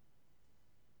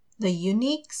The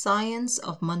unique science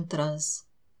of mantras.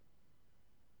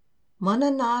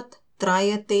 Mananat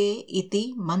trayate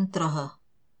iti mantraha.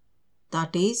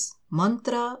 That is,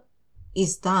 mantra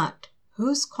is that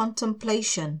whose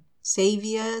contemplation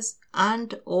saviors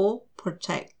and or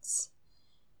protects.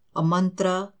 A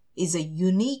mantra is a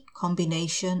unique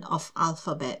combination of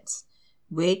alphabets,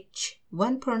 which,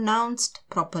 when pronounced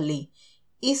properly,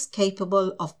 is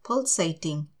capable of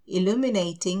pulsating,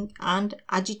 illuminating and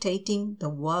agitating the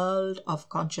world of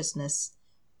consciousness.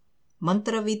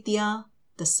 Mantra vidya,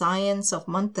 the science of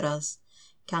mantras,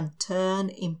 can turn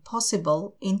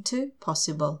impossible into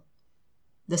possible.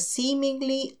 The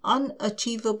seemingly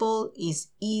unachievable is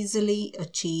easily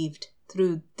achieved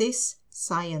through this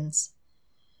science.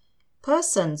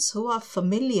 Persons who are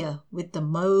familiar with the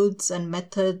modes and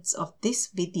methods of this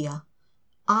vidya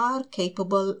are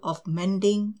capable of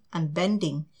mending and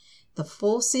bending the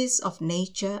forces of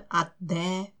nature at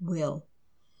their will.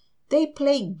 They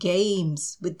play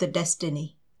games with the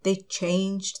destiny. They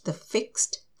changed the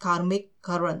fixed karmic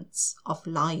currents of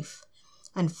life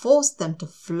and force them to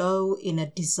flow in a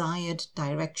desired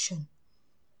direction.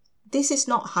 This is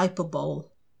not hyperbole,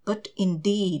 but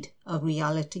indeed a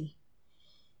reality.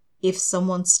 If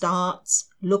someone starts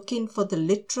looking for the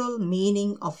literal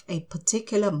meaning of a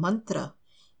particular mantra,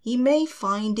 he may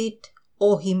find it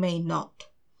or he may not.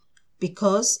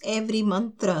 Because every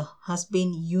mantra has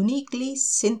been uniquely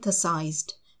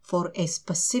synthesized for a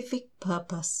specific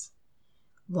purpose.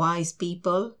 Wise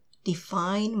people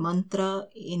define mantra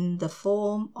in the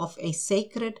form of a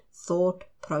sacred thought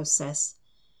process.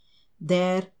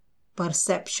 Their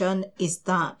perception is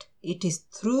that it is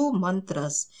through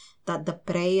mantras that the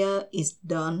prayer is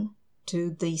done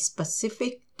to the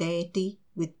specific deity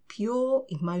with pure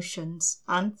emotions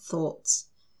and thoughts.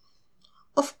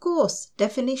 Of course,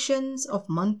 definitions of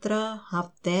mantra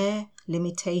have their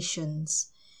limitations,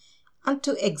 and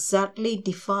to exactly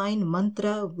define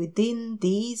mantra within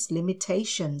these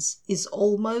limitations is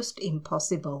almost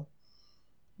impossible.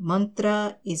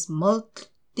 Mantra is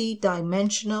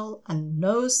multidimensional and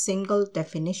no single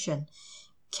definition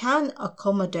can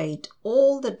accommodate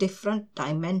all the different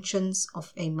dimensions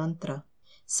of a mantra.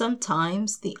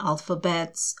 Sometimes the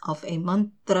alphabets of a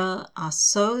mantra are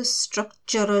so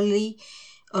structurally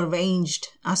arranged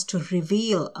as to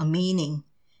reveal a meaning,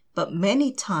 but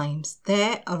many times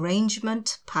their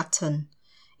arrangement pattern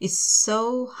is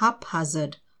so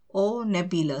haphazard or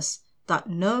nebulous that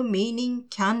no meaning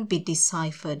can be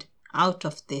deciphered out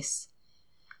of this.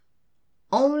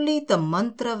 Only the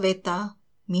mantraveta,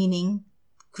 meaning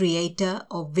creator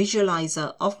or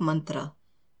visualizer of mantra,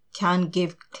 can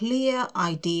give clear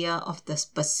idea of the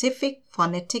specific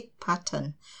phonetic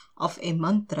pattern of a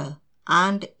mantra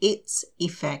and its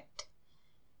effect.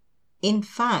 In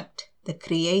fact, the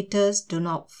creators do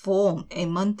not form a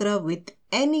mantra with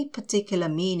any particular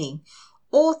meaning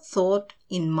or thought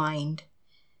in mind.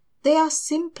 They are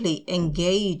simply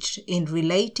engaged in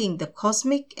relating the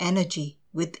cosmic energy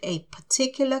with a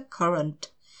particular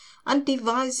current and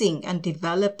devising and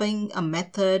developing a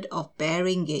method of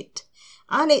bearing it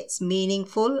and its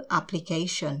meaningful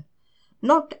application.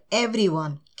 Not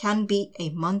everyone can be a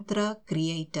mantra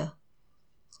creator.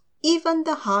 Even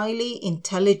the highly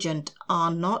intelligent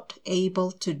are not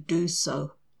able to do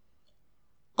so.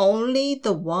 Only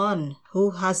the one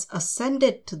who has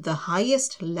ascended to the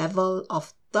highest level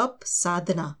of Tap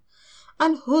sadhana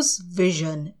and whose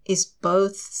vision is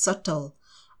both subtle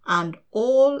and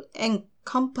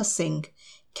all-encompassing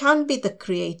can be the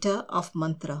creator of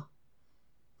mantra.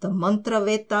 The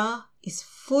mantraveta is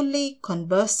fully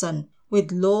conversant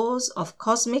with laws of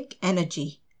cosmic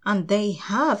energy, and they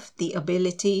have the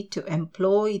ability to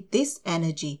employ this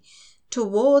energy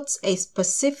towards a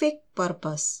specific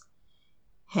purpose.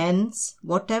 Hence,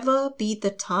 whatever be the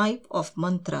type of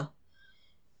mantra,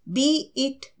 be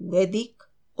it Vedic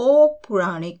or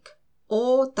Puranic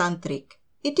or Tantric,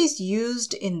 it is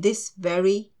used in this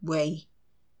very way.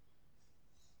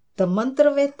 The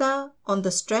mantraveta, on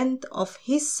the strength of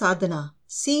his sadhana,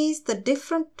 sees the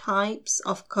different types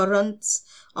of currents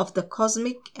of the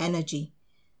cosmic energy.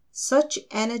 Such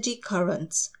energy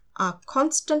currents are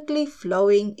constantly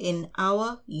flowing in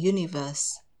our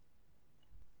universe.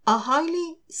 A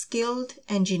highly skilled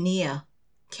engineer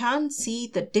can see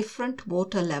the different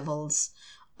water levels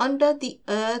under the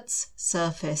Earth's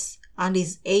surface and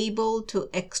is able to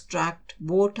extract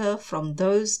water from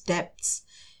those depths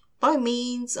by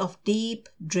means of deep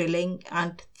drilling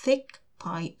and thick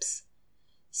pipes.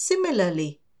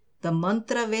 Similarly, the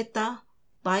mantraveta,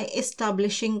 by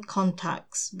establishing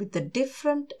contacts with the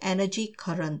different energy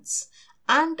currents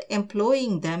and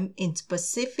employing them in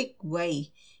specific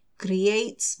way,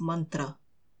 creates mantra.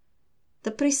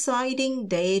 The presiding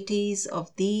deities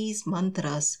of these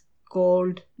mantras,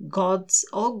 called gods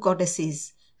or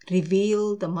goddesses,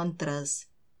 reveal the mantras.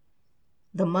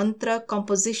 The mantra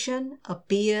composition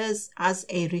appears as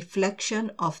a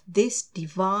reflection of this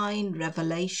divine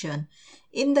revelation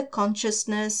in the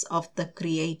consciousness of the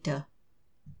Creator.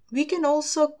 We can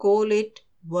also call it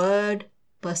word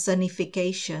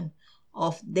personification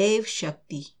of Dev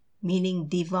Shakti, meaning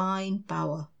divine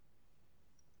power.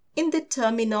 In the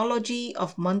terminology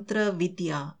of mantra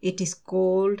vidya, it is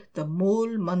called the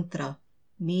Mool mantra,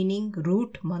 meaning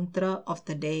root mantra of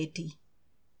the deity.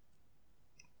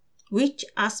 Which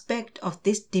aspect of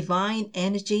this divine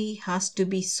energy has to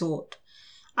be sought,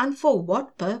 and for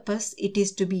what purpose it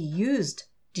is to be used,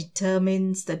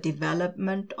 determines the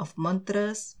development of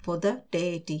mantras for the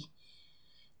deity.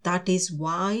 That is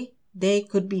why there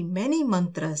could be many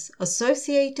mantras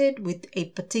associated with a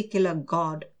particular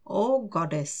god or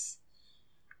goddess.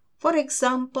 For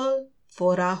example,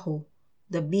 for Rahu,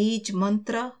 the Bij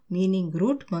mantra meaning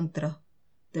root mantra,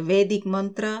 the Vedic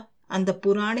mantra and the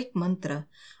Puranic mantra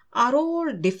are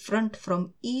all different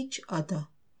from each other.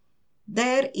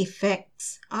 Their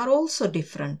effects are also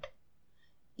different.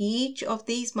 Each of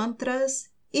these mantras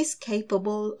is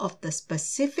capable of the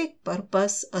specific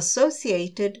purpose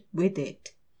associated with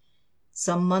it.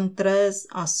 Some mantras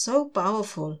are so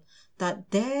powerful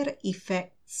that their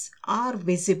effects are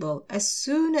visible as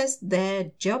soon as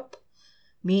their jap,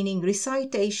 meaning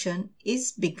recitation,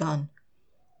 is begun.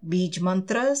 Bij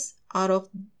mantras are of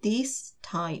this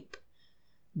type.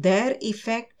 Their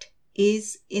effect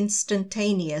is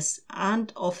instantaneous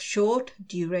and of short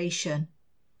duration.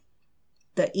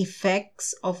 The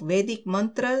effects of Vedic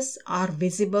mantras are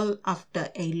visible after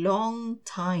a long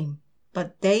time,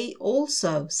 but they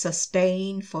also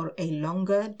sustain for a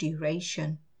longer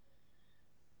duration.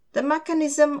 The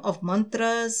mechanism of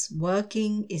mantras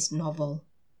working is novel.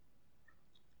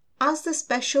 As the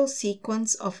special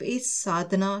sequence of its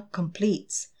sadhana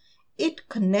completes, it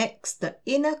connects the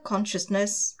inner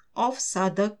consciousness of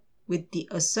sadhak with the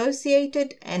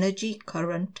associated energy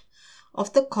current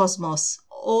of the cosmos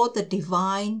or the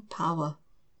divine power.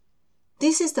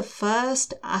 This is the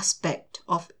first aspect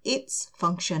of its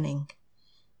functioning.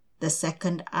 The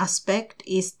second aspect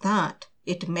is that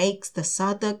it makes the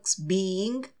sadhak's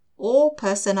being or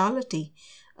personality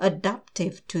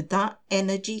adaptive to that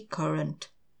energy current.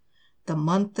 The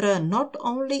mantra not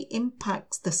only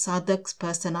impacts the sadhak's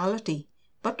personality,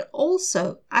 but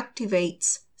also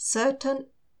activates certain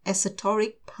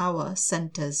esoteric power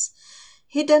centers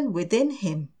hidden within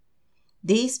him.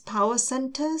 These power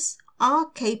centers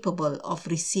are capable of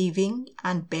receiving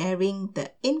and bearing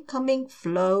the incoming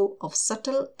flow of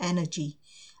subtle energy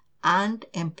and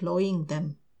employing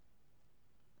them.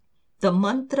 The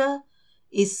mantra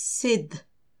is siddh,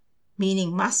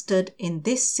 meaning mastered in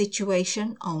this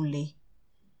situation only.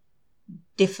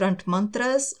 Different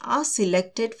mantras are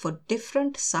selected for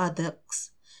different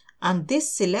sadhaks, and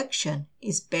this selection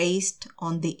is based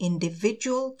on the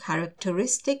individual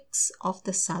characteristics of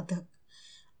the sadhak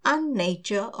and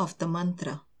nature of the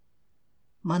mantra.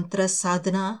 Mantra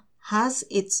sadhana has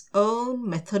its own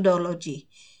methodology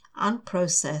and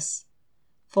process.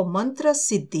 For mantra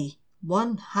siddhi,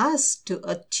 one has to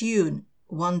attune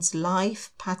one's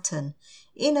life pattern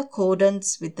in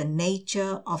accordance with the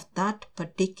nature of that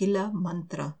particular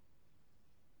mantra.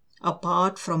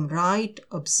 Apart from right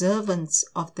observance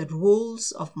of the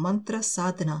rules of mantra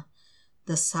sadhana,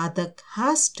 the sadhak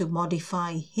has to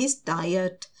modify his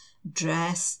diet,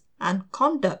 dress, and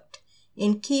conduct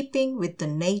in keeping with the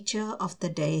nature of the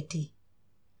deity.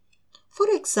 For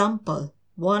example,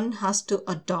 one has to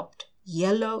adopt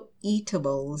yellow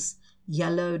eatables,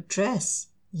 yellow dress,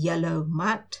 yellow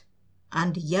mat,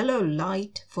 and yellow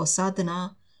light for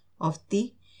sadhana of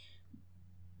the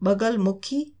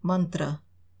Bagalmukhi mantra.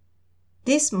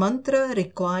 This mantra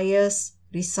requires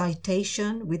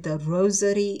recitation with a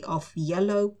rosary of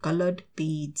yellow-colored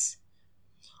beads.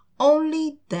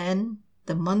 Only then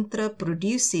the mantra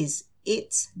produces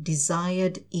its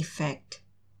desired effect.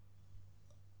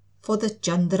 For the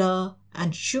Chandra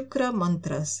and Shukra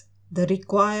mantras, the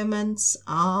requirements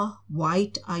are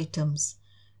white items,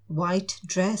 white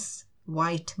dress,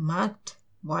 white mat,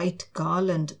 white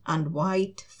garland, and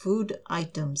white food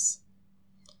items.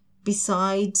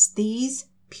 Besides these,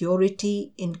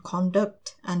 purity in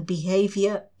conduct and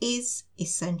behavior is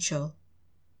essential.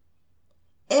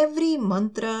 Every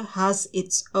mantra has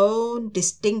its own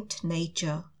distinct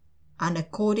nature, and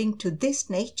according to this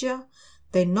nature,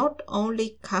 they not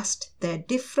only cast their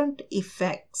different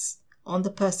effects on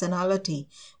the personality,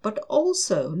 but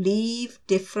also leave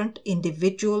different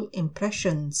individual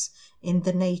impressions in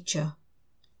the nature.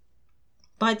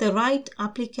 By the right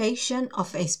application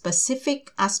of a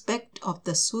specific aspect of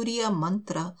the Surya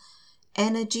mantra,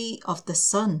 energy of the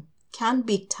sun can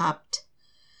be tapped.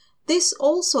 This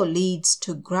also leads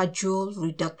to gradual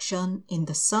reduction in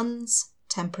the sun's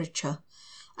temperature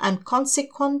and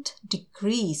consequent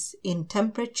decrease in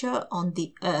temperature on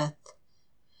the earth.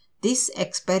 This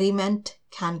experiment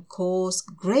can cause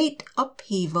great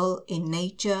upheaval in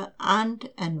nature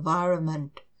and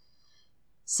environment.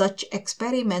 Such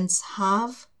experiments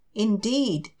have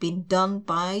indeed been done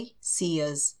by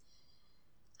seers.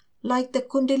 Like the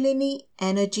Kundalini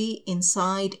energy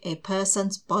inside a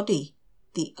person's body,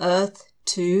 the earth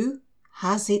too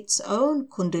has its own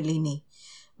Kundalini,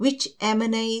 which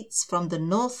emanates from the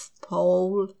North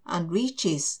Pole and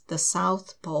reaches the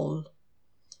South Pole.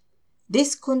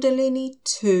 This Kundalini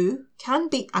too can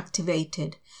be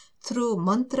activated through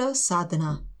mantra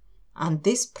sadhana, and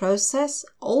this process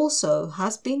also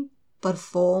has been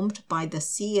performed by the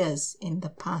seers in the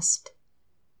past.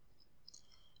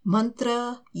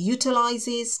 Mantra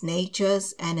utilizes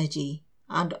nature's energy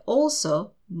and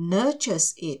also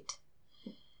nurtures it.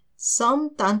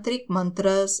 Some tantric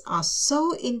mantras are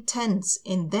so intense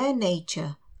in their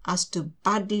nature as to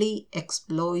badly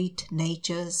exploit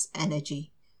nature's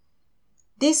energy.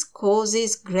 This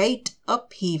causes great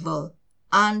upheaval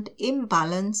and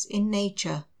imbalance in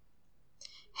nature.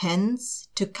 Hence,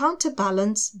 to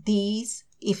counterbalance these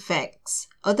effects,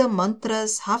 other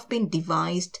mantras have been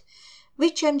devised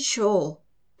which ensure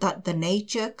that the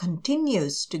nature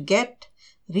continues to get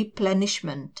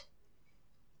replenishment.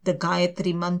 The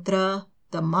Gayatri mantra,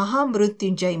 the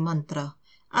Mahamrutyunjay mantra,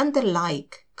 and the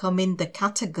like come in the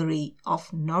category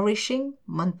of nourishing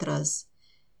mantras.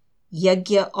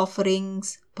 Yajna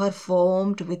offerings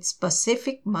performed with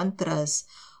specific mantras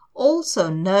also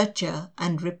nurture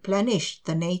and replenish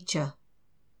the nature.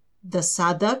 The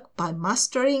sadhak, by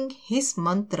mastering his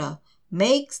mantra,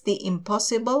 makes the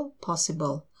impossible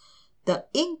possible, the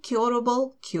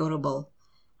incurable curable,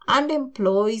 and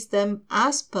employs them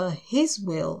as per his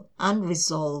will and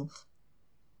resolve.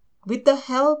 With the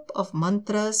help of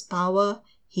mantra's power,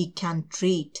 he can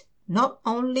treat not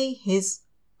only his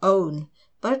own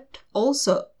but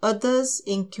also others'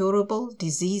 incurable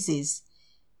diseases.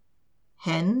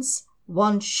 Hence,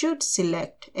 one should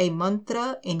select a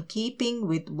mantra in keeping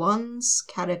with one's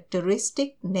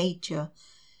characteristic nature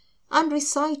and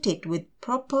recite it with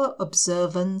proper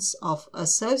observance of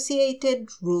associated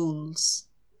rules.